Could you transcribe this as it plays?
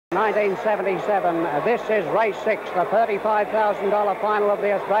1977. This is race 6, the $35,000 final of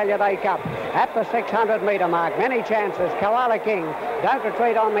the Australia Day Cup. At the 600-metre mark, many chances. Koala King, Don't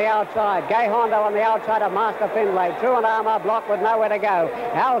Retreat on the outside. Gay Hondo on the outside of Master Finlay. Truant Armour blocked with nowhere to go.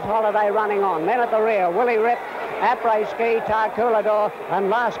 Al's Holiday running on. Then at the rear, Willie Rip, Après-Ski, Tarcoulador, and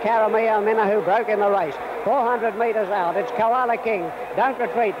last Caramia Minna, who broke in the race. 400 metres out, it's Koala King, Don't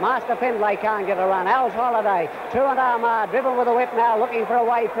Retreat, Master Finlay can't get a run, Al's Holiday, Truant Armour, driven with a whip now, looking for a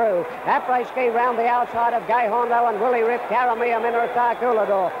way through. Après-Ski round the outside of Gay Hondo and Willie Rip, Caramia Minna,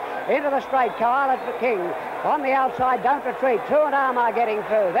 Tarcoulador. Into the straight, Koala King. On the outside, Don't Retreat, Truant Armour getting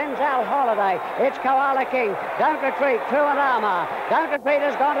through. Then Al's Holiday. It's Koala King. Don't Retreat, Truant Armour. Don't Retreat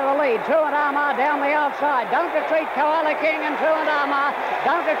has gone to the lead. Truant Armour down the outside. Don't Retreat, Koala King and Truant Armour.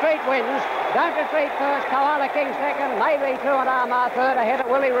 Don't Retreat wins. Don't Retreat first, Koala King second, maybe Truant Armour third, ahead of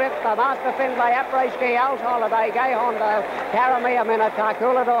Willie Rip, the Master Finlay, Après-Ski, Al's Holiday, Gay Hondo, Caramia Minna,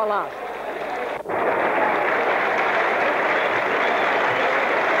 Tarcoulador last.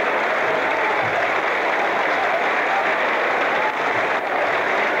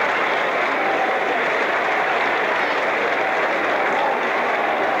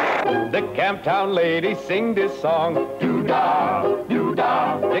 The Camptown ladies sing this song. Doo-dah,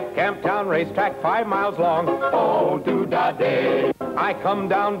 doo-dah. The Camptown racetrack 5 miles long. Oh, doo-dah day. I come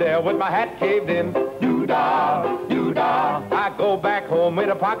down there with my hat caved in. Doo-dah, doo-dah. I go back home with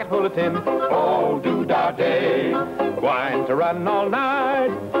a pocket full of tin. Oh, doo-dah day. Wine to run all night.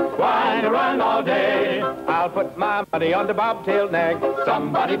 Wine to run all day. I'll put my money on the bobtail nag.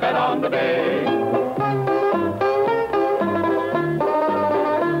 Somebody bet on the bay.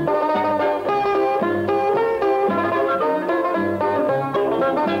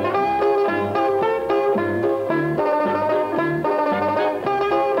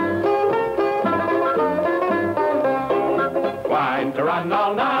 Run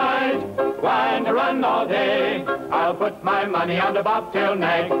all night, wine to run all day. I'll put my money on the bobtail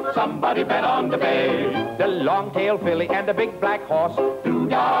nag. Somebody bet on the bay. The long-tailed filly and the big black horse.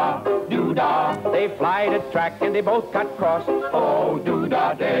 Doo-dah, doo-dah. They fly the track and they both cut cross. Oh,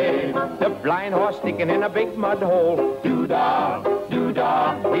 doo-dah day. The blind horse sticking in a big mud hole. Doo-dah,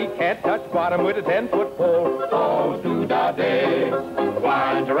 doo-dah. He can't touch bottom with a 10-foot pole. Oh, doo-dah day.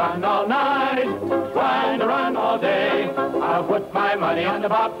 Wine to run all night, wine to run all day. I'll put my money on the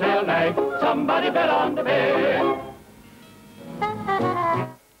bobtail nag. Somebody bet on the bay.